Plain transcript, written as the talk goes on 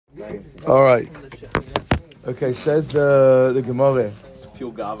All right. Okay, says the Gemara. It's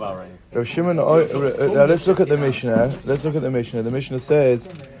pure gava, right? Rav Shimon. Let's look at the Mishnah. The Mishnah says,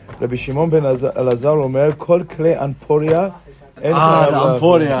 Rabbi Shimon ben Elazar Omer Kol Klei Anporia. The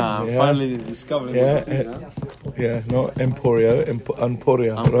Anporia. Yeah. Finally discovering what this is, huh? Yeah, not Emporia,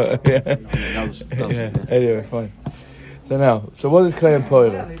 Anporia. Right? Yeah. Anyway, fine. So what is Klei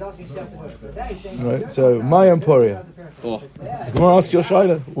Anporia? Right. So my Anporia. Oh. Come on, ask your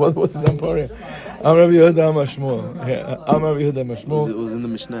Shaila. What is Anporia? I'm Rabbi Yehuda Mashmur. I'm Rabbi Yehuda Mashmur. It was in the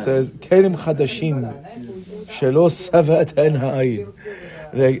Mishnah. Says Kelim Chadashim Shelo Savat En Ha'ayin.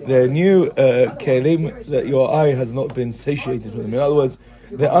 They're new kelim that your eye has not been satiated with them. In other words,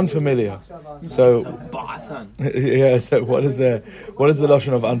 they're unfamiliar. So, yeah. So what is the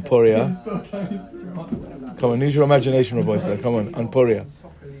lashon of anporia? Come on, use your imagination, Rabbi. So come on, anporia.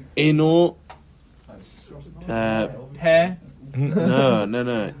 Eno. Pear. No.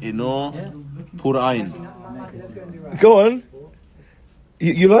 Eno. Purain. Go on.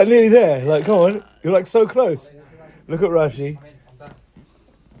 You're like nearly there. Like, come on. You're like so close. Look at Rashi.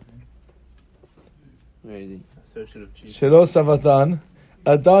 Where is he? Shelo savatan,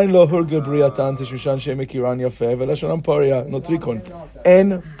 adain lo hurgel briatan tishushan shemekiran yafe velashon anporia notrikon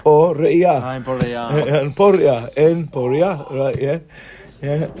en poria. En poria. Right?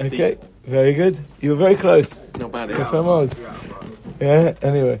 Yeah. Okay. Very good. You were very close. Not bad. Yeah.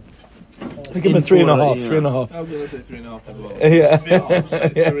 Anyway. Give him a 3.5. 3.5. I was going to say 3.5 as well.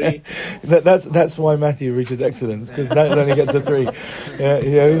 Yeah. That's why Matthew reaches excellence, because that only gets a 3.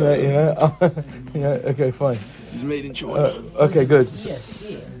 Yeah. Okay, fine. He's made in China. Okay, good.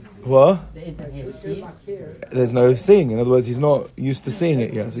 What? There's no seeing. In other words, he's not used to seeing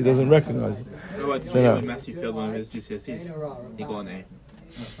it yet, so he doesn't recognize it. When Matthew failed one of his GCSEs, he got an A.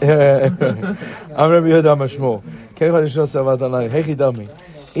 I'm Rabbi Yehuda Mashmur.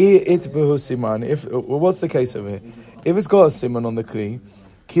 What's the case over here? If it's got a siman on the kli,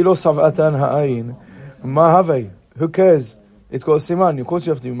 kilo savatan ha'ayin, mahave. Who cares? It's got a siman. Of course,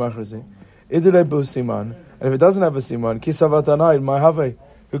 you have to be machrazi. Idile bu siman, and if it doesn't have a siman, ki savatan ha'ayin, mahave.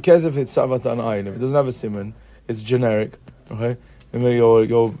 Who cares if it's savatan ha'ayin? If it doesn't have a siman, it's generic. Okay, and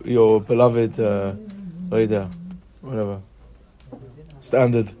your beloved, whatever,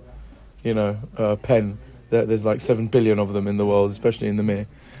 standard, pen. There's like 7 billion of them in the world, especially in the Mir.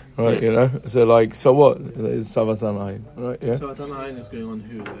 Right, So what? It's Savatan Ayin, right? Yeah. Savatan Ayin is going on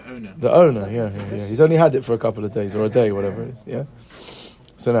who? The owner. The owner, yeah. He's only had it for a couple of days or a day, whatever it is. Yeah.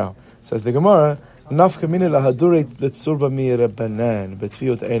 So now says the Gemara, Nafka mina lahadurit letsurba mir banan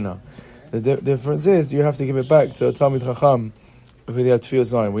betfiut ena. The difference is you have to give it back to a Talmid Chacham with the tfiut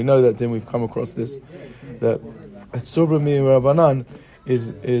zayin. We know that. Then we've come across this that letsurba mir banan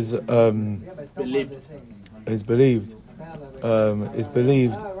is believed. Is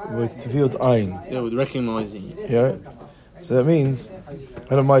believed with Tefillat Ayin. Yeah, with recognizing it. Yeah. So that means, I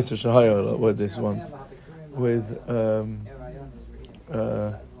had a Meister Shahaya with this once. With, it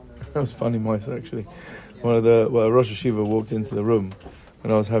was funny Meister actually. Rosh Hashiva walked into the room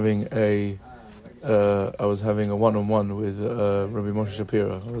when I was having a one-on-one with Rabbi Moshe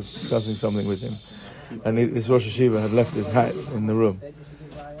Shapiro. I was discussing something with him. And this Rosh Hashiva had left his hat in the room.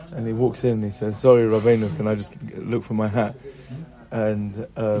 And he walks in and he says, "Sorry, Rabbeinu, can I just look for my hat?" And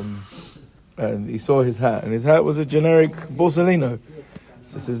he saw his hat, and his hat was a generic Borsellino.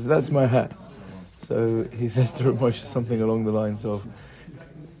 So he says, "That's my hat." So he says to Moshe something along the lines of,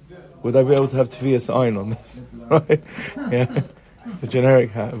 "Would I be able to have Tvias Ayin on this?" Right? Yeah. It's a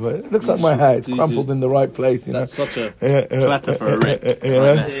generic hat, but it looks like my hat. It's crumpled in the right place, That's such a clatter for a wreck.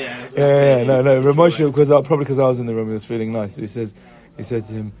 No. Moshe, probably because I was in the room, he was feeling nice. So he said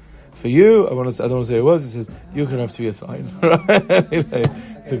to him, "For you, I don't want to say who it was." He says, "You can have 2 years sign."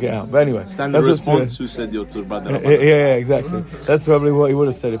 Took it out. But anyway, standard response. Who said your turban? Yeah, exactly. That's probably what he would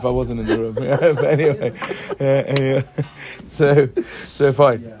have said if I wasn't in the room. But anyway, so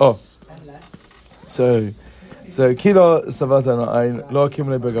fine. So kilo savatan ayin lo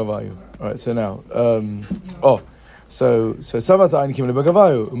kimle begavayu. All right. So now, so savatan ayin kimle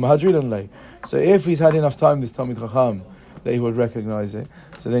begavayu mahadrilan lei. So if he's had enough time, this Talmid Chacham, that he would recognize it,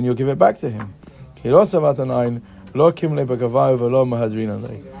 so then you'll give it back to him. If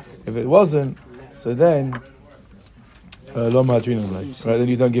it wasn't, so then right? Then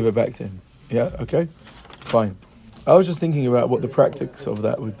you don't give it back to him. Yeah, okay, fine. I was just thinking about what the practice of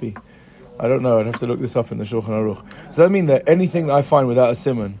that would be. I don't know. I'd have to look this up in the Shulchan Aruch. Does that mean that anything that I find without a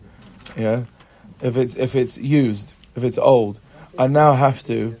siman, if it's used, if it's old, I now have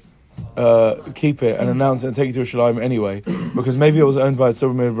to keep it and announce it and take it to a Shalim anyway, because maybe it was owned by a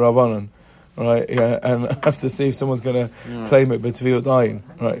Tzur Mir Rabbanan, right? Yeah, and I have to see if someone's going to claim it b'tviut ayin,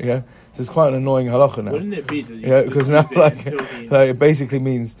 right? Yeah, so it's quite an annoying halacha now. Wouldn't it be that Yeah, because now like it basically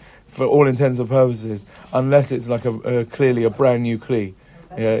means, for all intents and purposes, unless it's like a clearly a brand new kli,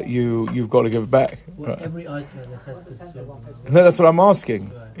 yeah, you've got to give it back. Well, Right? every item has a cheskes. No, that's what I'm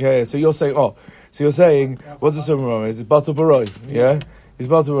asking. Yeah, so you're saying, what's the summa? Is it batul baroi? Yeah, it's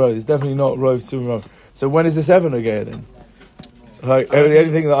batul baroi. It's definitely not rov summa. So when is this ever again then? Like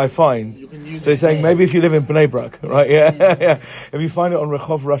anything that I find. So you're saying maybe if you live in Bnei Brak, right? Yeah, yeah. If you find it on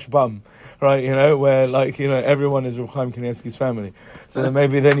Rechov Rashbam, right? You know, where everyone is Reb Chaim Kanievsky's family. So then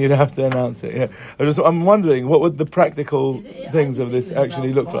maybe then you'd have to announce it. Yeah, I'm wondering what would the practical things of this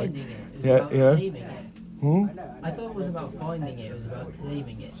actually look like. Yeah. I thought it was about finding it. It was about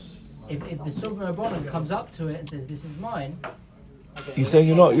claiming it. If the Sovereign Rabbanon comes up to it and says, "This is mine," you're saying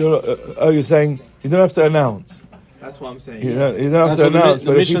you're saying you don't have to announce. That's what I'm saying. You don't have to announce,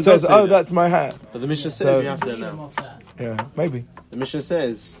 but if he says, that's my hat. But the Mishnah says you have to announce. Yeah, maybe. The Mishnah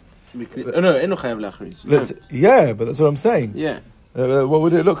says... Yeah, but that's what I'm saying. Yeah. What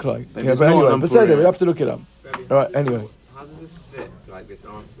would it look like? But yeah, but anyway, but say that, we have to look it up. All right, anyway. How does this fit, like this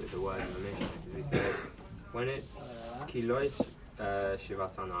answer with the word in the Mishnah? Because we say, when it's kiloish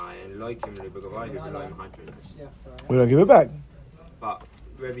shivatanai and loikim lubagavai who below mahadrin. We don't give it back. But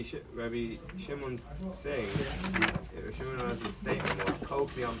Rabbi Shimon's thing, Shimon has a statement was kol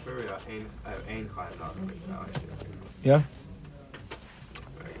kli ampuria ein chayav la'achris. Yeah?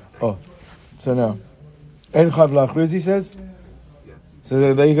 Oh, so now, ein chayav la'achris, he says? Yeah.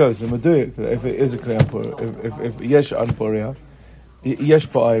 So there you go, so we'll do it. If it is a kli ampuria, if yesh ampuria, yesh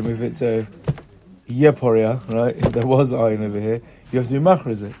ba'ayim, if it's a yeporia, right, if there was ayin over here, you have to do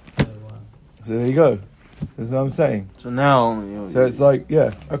machriz it. So there you go. That's what I'm saying. So now... So it's like,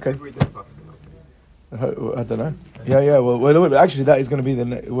 yeah, okay. I don't know. Yeah, well, actually that is going to be the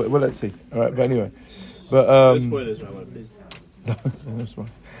next... Well, let's see. All right, but anyway. But, no spoilers, Rabbi, please. No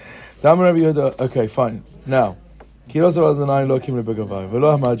spoilers. Dama Rabbi Yehuda, okay, fine. Now, Kirosav Adonai lo kim rebegavai,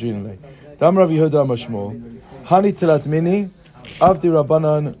 v'lo ha'madrin lei. Dama Rabbi Yehuda mashmol, hani tilat mini, avdi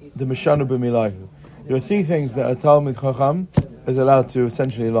rabbanan de meshanu b'milahu. There are three things that a Talmud Chacham is allowed to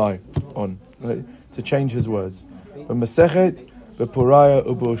essentially lie on, right? To change his words. But Masechet, but Poraya,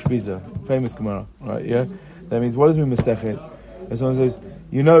 Ubo Shbiza. Famous Gemara, right? Yeah? That means, what does mean Masechet? And someone says,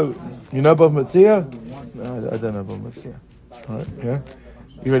 you know Bav Matzia? No, I don't know Bav Matzia. Right? Yeah?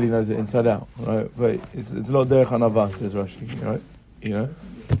 He really knows it inside out, right? But it's not Derech Hanavah, says Rashi, right? You know?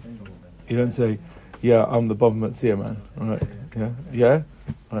 You don't say, yeah, I'm the Bav Matzia man, right? Yeah? Yeah?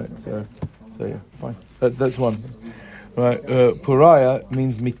 Right, so yeah, fine. That's one thing. Right? Poraya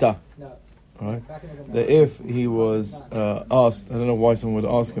means Mitah. Right? That if he was asked, I don't know why someone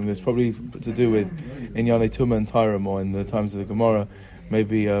would ask him this, probably to do with Inyane Tuma and Tyram, or in the times of the Gemara,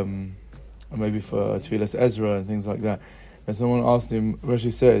 maybe for Tfilas Ezra and things like that. And someone asked him,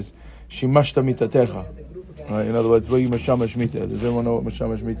 Rashi says, Shimashta mitatecha. Right? In other words, were you Mashamash Mita? Does anyone know what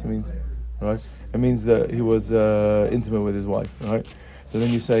Mashamash Mita means? Right? It means that he was intimate with his wife. Right? So then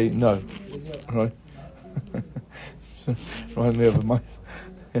you say no. Right? Remind me of a mice.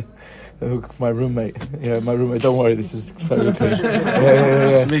 My roommate. Don't worry, this is totally clean.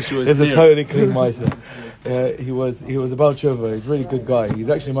 Yeah. Make sure it's a totally clean mice. He was a Baal Tshuva. He's a really good guy. He's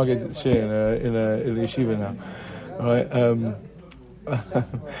actually Maggid Shir in a yeshiva now. Right.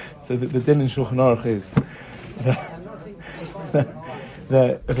 So the din in Shulchan Aruch is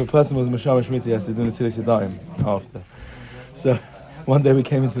that if a person was Mashamash Miti, he has to do Netilas Yadayim after. So one day we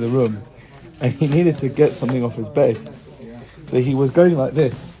came into the room and he needed to get something off his bed. So he was going like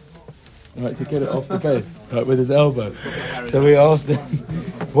this, right, to get it off the bed, right, with his elbow. So we asked him,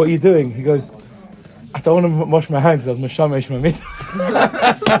 what are you doing? He goes, I don't want to wash my hands because I was Mashamesh Mamit.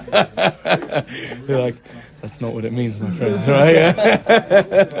 We're like, that's not what it means, my friend. Right?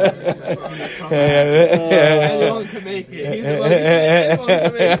 Anyone can make it. He's the one anyone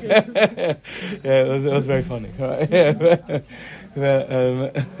can make it. Yeah, it was very funny. Right?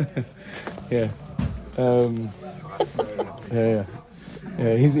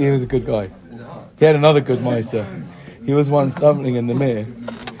 Yeah, he was a good guy. He had another good meister. He was once davening in the mirror,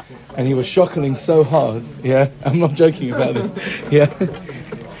 and he was shockling so hard. Yeah, I'm not joking about this. Yeah,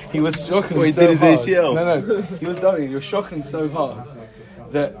 he was shockling so hard. ACL. No, he was davening. He was shockling so hard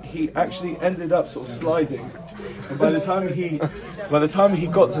that he actually ended up sort of sliding. And by the time he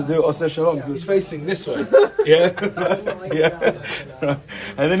got to do Oseh Shalom, he was facing this way. Yeah, right.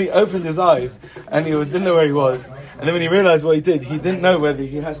 And then he opened his eyes, and he didn't know where he was. And then when he realised what he did, he didn't know whether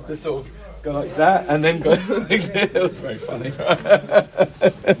he has to sort of go like that, and then go like that. It was very funny.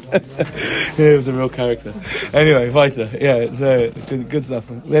 He was a real character. Anyway, weiter. Yeah, so good stuff.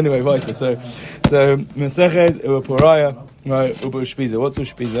 Anyway, weiter. So Mesechet U'Poraya, right? U'Ushpiza. What's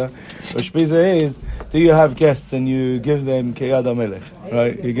Ushpiza? Ushpiza is, do you have guests and you give them Kiyad HaMelech,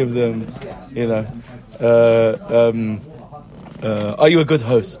 right? You give them, are you a good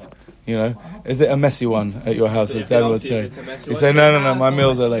host? Is it a messy one at your house, as Dan would say? You say, no, my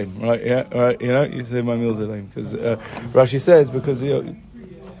meals are lame, right? Yeah, right. You say my meals are lame because Rashi says because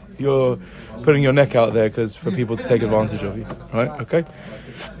you're putting your neck out there because for people to take advantage of you, right? Okay.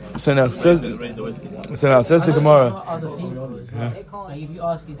 So now says the Gemara.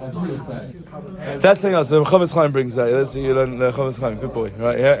 That's something else. The Chavetz Chaim brings that. That's you learn the Chavetz Chaim. Good boy,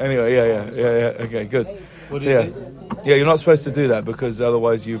 right? Yeah. Anyway, yeah. Okay, good. Yeah, you're not supposed to do that because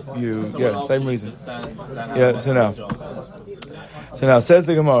otherwise you same reason. Yeah. So now says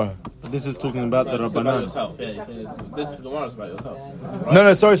the Gemara. This is talking about the Rabbanan. This Gemara is about yourself. Right?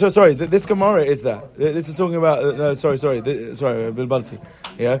 No, sorry. This Gemara is that. This is talking about. Sorry, Bilbalti.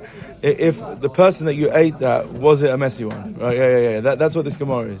 Yeah, if the person that you ate that, was it a messy one? Right? Yeah. That's what this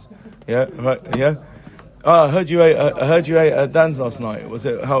Gemara is. Yeah, right. Yeah. Oh, I heard you ate at Dan's last night. Was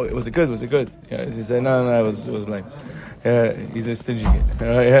it good? Was it good? Yeah. He said no, it was lame. Yeah, he's a stingy kid.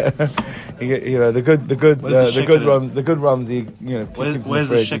 Yeah. The good rums. He keeps in the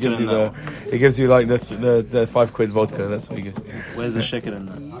fridge. He gives you like the £5 vodka. That's what he gives. Where's the shekel in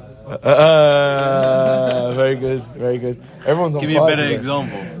that? Very good. Everyone's on fire. Give me a better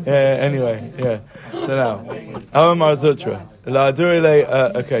example. Yeah. Anyway. Yeah. So now, Amar Zutra.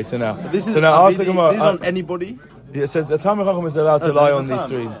 Okay. So now ask the Gemara. This is on anybody. It says the Talmid Chacham is allowed to lie on these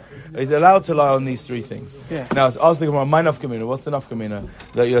three. He's allowed to lie on these three things. Yeah. Now, ask the Gemara, my nafkamina. What's the nafkamina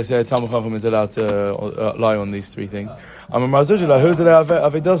that you say Talmid Chacham is allowed to lie on these three things? I'm a marzujila. Who did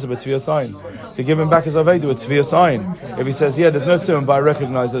Avedasa but to be a sign to give him back his Avedu with to be a sign? If he says, there's no sin, but I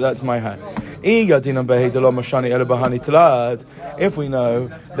recognize that that's my hat. If we know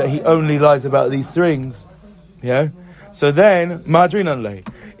that he only lies about these things, so then madrinan lay.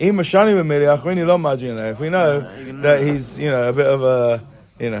 If we know that he's a bit of a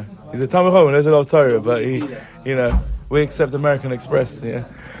he's a Talmid Chacham, there's a lot of Torah, but he we accept American Express, yeah.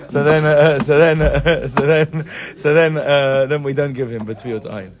 So then we don't give him B'tviot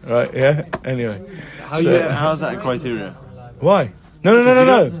Ayin, right? Yeah. Anyway, how's that a criteria? Why? No.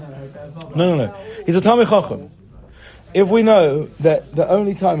 He's a Talmid Chacham. If we know that the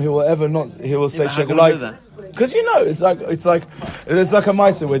only time he will say shekel like. Because it's like there's like a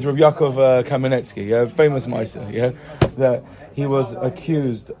Maisa with Rabbi Yaakov Kamenetsky, famous Maisa, that he was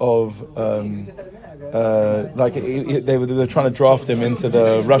accused of they were trying to draft him into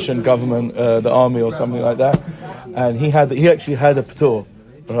the Russian government, the army or something like that, and he actually had a p'tur,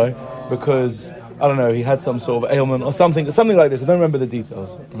 right? Because I don't know, he had some sort of ailment or something like this. I don't remember the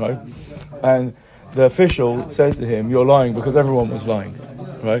details, right? And the official said to him, "You're lying," because everyone was lying,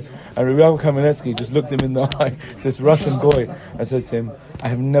 right? And Rabbi Yaakov Kamenetsky just looked him in the eye, this Russian boy, and said to him, "I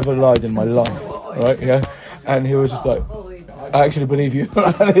have never lied in my life," right? Yeah, and he was just like, "I actually believe you,"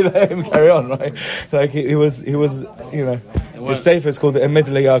 and he let him carry on, right? Like he was, his sefer is called the Emet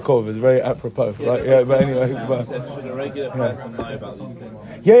Yaakov. It's very apropos, right? Yeah, but anyway, should a regular person lie about these things?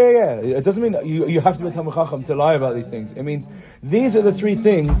 Yeah. It doesn't mean that you have to be a Talmid Chacham to lie about these things. It means these are the three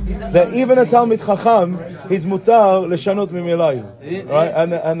things that even a Talmid Chacham is mutar l'shanot mimilayu, right?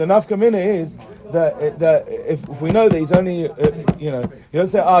 And the nafkamina is that if we know that he's only you don't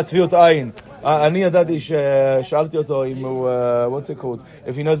say tviot ayin. אני ידעתי ששאלתי אותו אם הוא, what's it called?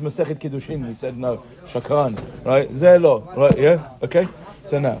 If he knows Masechet Kiddushin, he said no, shakran, right? זה לא, right? Yeah? Okay?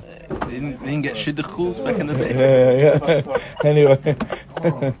 So now. He didn't get shidduch calls back in the day. Yeah. Anyway.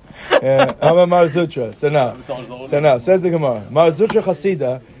 I'm a Mar Zutra. So now, says the Gemara. Mar Zutra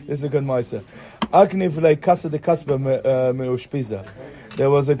Chasida, this is a good Maisa. Agniv le Kasa de Kasba Meushpiza. There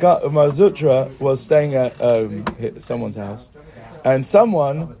was a guy, Mar Zutra was staying at someone's house, and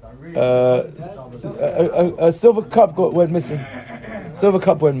someone, a silver cup went missing.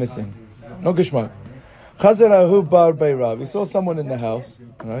 No gishmak. Chazerahu bar beirav. He saw someone in the house,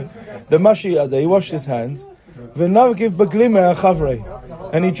 right? The Mashiach, he washed his hands. V'nav baglime achavre,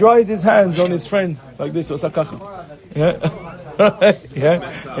 and he dried his hands on his friend like this. Was akacha. Yeah.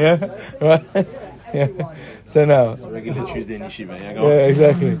 So now, it's a regular Tuesday in yeshiva. Yeah,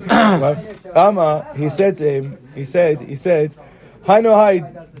 exactly. Right? Ama, he said to him, he said, "Hi no hi."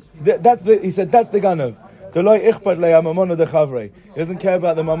 That's the ganav. The loy ichpat le mamona de chavre. He doesn't care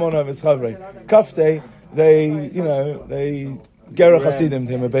about the mamona of his chavre. Kafte, they gerach hasidim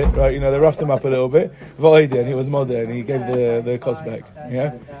to him a bit, right? They roughed him up a little bit. V'oidi, and he was modern, and he gave the cost back.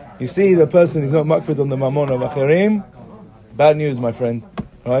 Yeah, You see the person is not makpid on the mamon of acherim, bad news, my friend.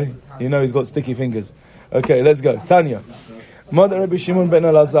 Right? You know he's got sticky fingers. Okay, let's go. Tanya. Mother Rabbi Shimon ben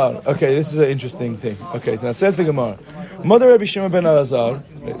Elazar. Okay, this is an interesting thing. Okay, so now says the Gemara. Mother Rabbi Shimon ben Elazar,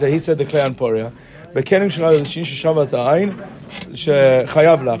 that he said the Klean Poria, Bekelim Shadashin Shavat Ain,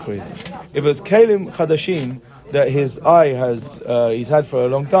 Chayav Lachriz. If it's Kelim Chadashim that his eye has he's had for a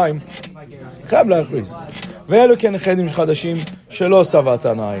long time, Chayav Lachriz. Ve'elu ken Chedim Chadashim Shelo Savat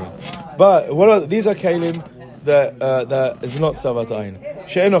Ain. But what are these? Are Kelim that is not Savat Ain.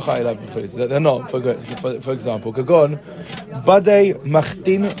 She'eno Chayav Lachriz. That they're not. For example, Kagon Badei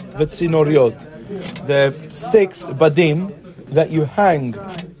Machtin V'Tzinoriot. The sticks badim that you hang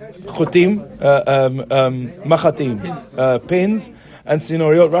chutim, machatim, pins, and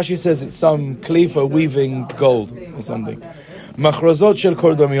sinoriot. Rashi says it's some kli for weaving gold or something. Machrozot shel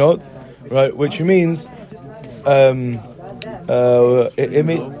kordomiot, right, which means of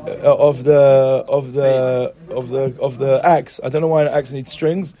the axe. I don't know why an axe needs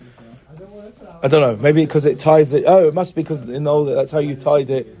strings. I don't know. Maybe because it ties it. Oh, it must be because in the old that's how you tied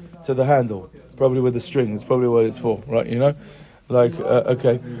it to the handle. Probably with the string. That's probably what it's for, right? You know, like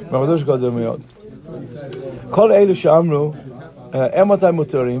okay. Kol elu she'amru ematay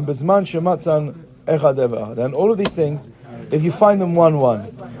muterim bezman shematzan echad echad. And all of these things, if you find them one,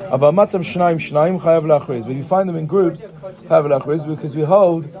 aber matzam shnaim chayav lachriz. But if you find them in groups, chayav lachriz, because we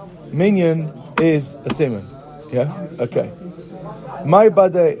hold minyan is a simon. Yeah. Okay. My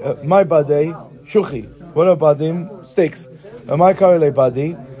badei shuchi. What are badim? Sticks. My karele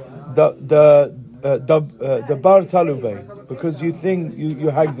badi. The bar talube, because you think you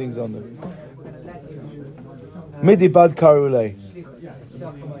hang things on them. Midi bad karule.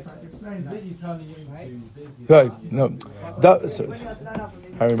 Right, no.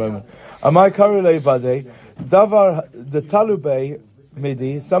 Harry moment. Amai karule bade. Davar the talube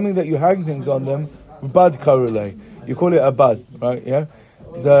midi, something that you hang things on them. Bad karule. You call it a bad, right? Yeah.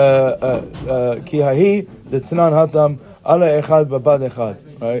 The kihahi the tanan hatam ala echad babad echad,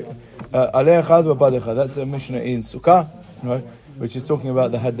 right? Aleh echad babad echad. That's a Mishnah in Sukkah, right? Which is talking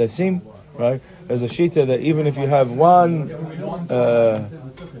about the haddasim, right? There's a shita that even if you have one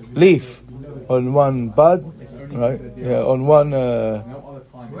leaf on one bud, right? Yeah, on one.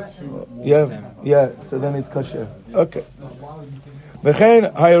 So then it's kosher. Okay.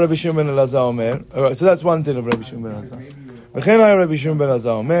 V'chein hay Rabbi Shimon ben Elazar omer. All right, so that's one thing of Rabbi Shimon ben Elazar. V'chein hay Rabbi Shimon ben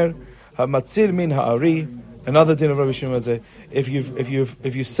Elazar omer. Hamatzil min ha'ari. Another thing of Rabbi Shimon is if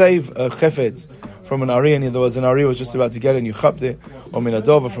you save a chefetz from an ari and there was an ari was just about to get it and you chapped it, or min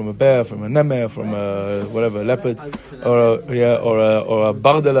adova from a bear, from a nemer, from a whatever, a leopard, or a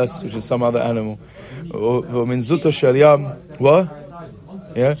bardelas, which is some other animal, or min zuto shel yam, what?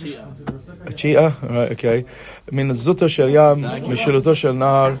 Yeah, a cheetah, right? Okay, min zuto shel yam, mishiluto shel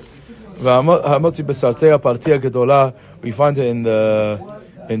nahar, v'hamotzi besartei apartia gedola. We find it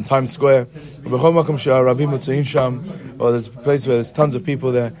in Times Square, or there's a place where there's tons of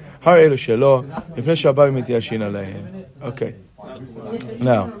people there. Okay.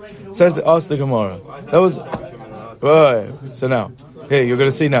 Now, ask the Gemara. That was right. So now, here you're going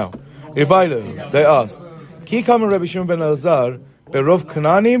to see now. Ibailu, they asked, Ki kam Rabbi Shimon ben Elazar berov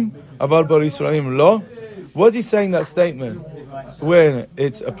Kananim aval bar Yisraelim lo? Was he saying that statement when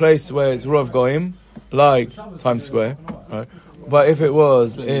it's a place where it's Rov Goim, like Times Square, right? But if it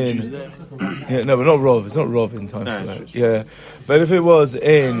was in, but not Rov. It's not Rov in Times Square. Yeah, but if it was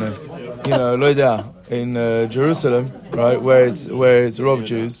in, Loida in Jerusalem, right, where it's Rov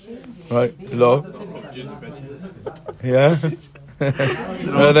Jews, right, Lo. Yeah,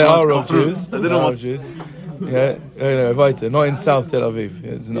 no, they are Rov Jews. They are Jews. Yeah, weiter. Not in South Tel Aviv.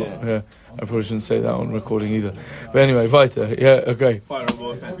 It's not. Yeah. I probably shouldn't say that on recording either. But anyway, weiter. Yeah, okay.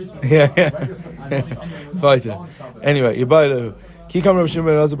 Yeah. Weiter. Anyway, Yibailu. Ki kam Rabbi Shimon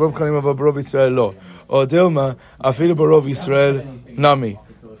ben Elazar barov Kananim aval barov Yisrael lo. Or Dilma, afilu barov Yisrael nami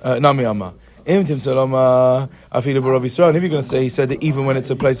ama. Im timtzeh loma afilu barov Yisrael. And if you're going to say, he said that even when it's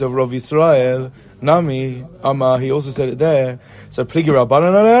a place of Rov Yisrael, nami ama, he also said it there. So pligi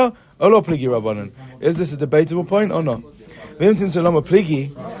rabbanan aleh, or lo pligi rabbanan? Is this a debatable point or not? And if you're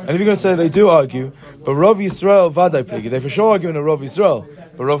going to say they do argue, but Rov Yisrael vaday pligi, they for sure argue in a Rov Yisrael,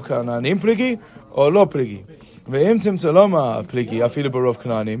 but Rov Kananim pligi or lo pligi. Ve'im timtzeh loma pligi afilu barov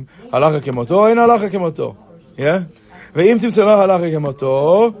Kananim halacha kemoto ein halacha kemoto. Yeah. Ve'im timtzeh loma halacha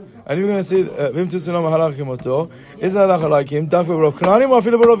kemoto, and if you're going to say ve'im timtzeh loma halacha kemoto, is that halacha like him? Dafka barov Kananim or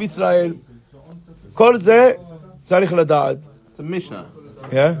afilu barov Yisrael? Kol ze tzarich ladad. It's a Mishnah.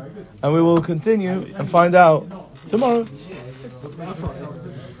 Yeah, and we will continue and find out tomorrow.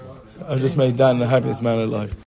 I've just made Dan the happiest man alive.